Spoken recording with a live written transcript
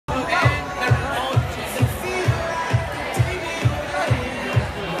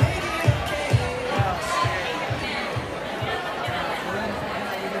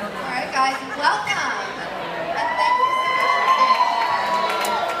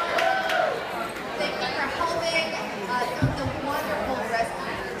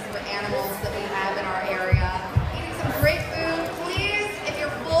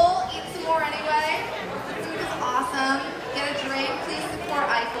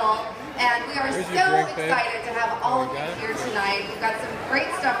are so excited to have all of you here tonight. We've got some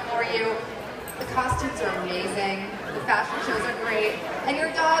great stuff for you. The costumes are amazing. The fashion shows are great. And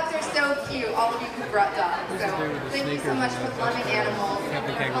your dogs are so cute, all of you who brought dogs. So thank you so much for loving animals,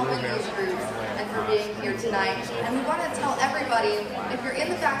 for helping these groups, and for being here tonight. And we want to tell everybody, if you're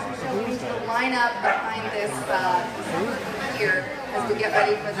in the fashion show, we need you to line up behind this here as we get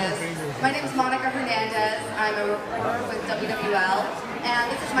ready for this. My name is Monica Hernandez. I'm a reporter with WWL.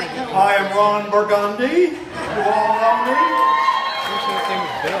 And this is my co-host. I am Ron Burgundy. You all know me.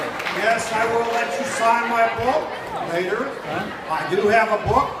 Yes, I will let you sign my book later. I do have a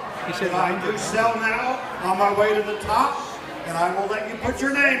book that I do sell now on my way to the top, and I will let you put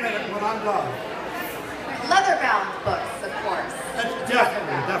your name in it when I'm done. Leather-bound books, of course.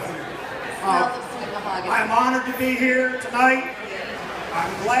 Definitely. Smells of sweet mahogany. I'm honored to be here tonight.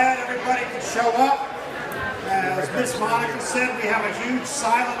 I'm glad everybody could show up. As Miss Monica said, we have a huge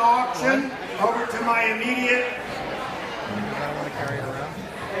silent auction over to my immediate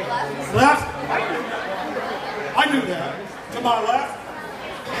left. I knew that. To my left,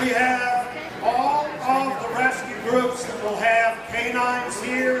 we have all of the rescue groups that will have canines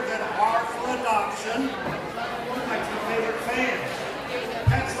here that are for adoption. One of my two favorite fans.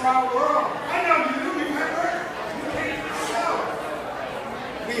 Pets are our world. I know you. Remember? You came to the show.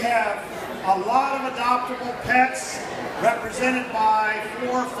 We have a lot of adoptable pets represented by 4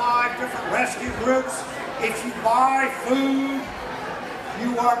 or 5 different rescue groups. If you buy food,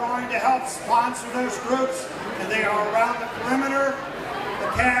 you are going to help sponsor those groups, and they are around the perimeter, the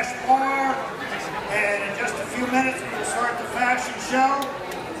cash bar, and in just a few minutes we will start the fashion show,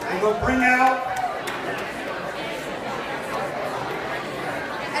 and we'll bring out.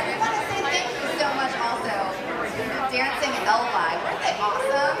 And we want to say thank you so much also for Dancing Elvi. Weren't they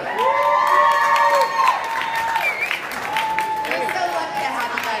awesome? We're so lucky to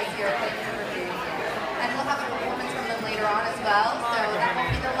have you guys here. Thank you for being here. And we'll have a performance from them later on as well. So that won't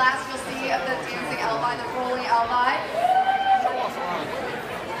be the last you'll see of the Dancing Elvi, the Rolling Elvi.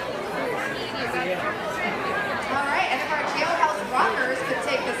 All right, and if our jailhouse rockers could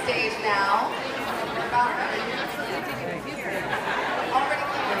take the stage now. We're about ready. Already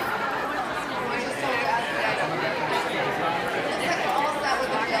clear. I just told you as you guys are ready. Looks like we're all set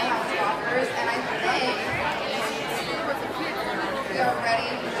with the jailhouse rockers, and I think we are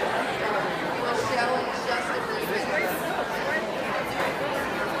ready. We will show in just a few minutes.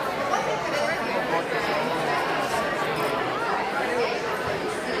 One thing that is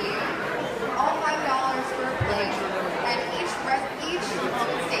here all $5 for a plate, and each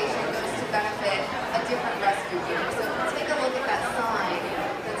pumping station goes to benefit a different rescue group. So take a look at that sign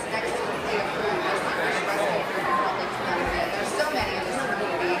that's next to the plate of food. You'll see which rescue group you're helping to benefit. There's so many in this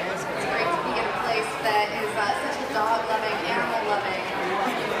community. It's great to be in a place that is such a dog-loving, animal-loving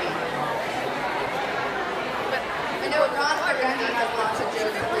community. I know Ron Burgundy has lots of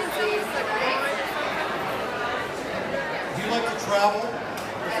jokes for these tonight. Do you like to travel?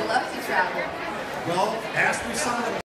 I love to travel. Well, ask me some of the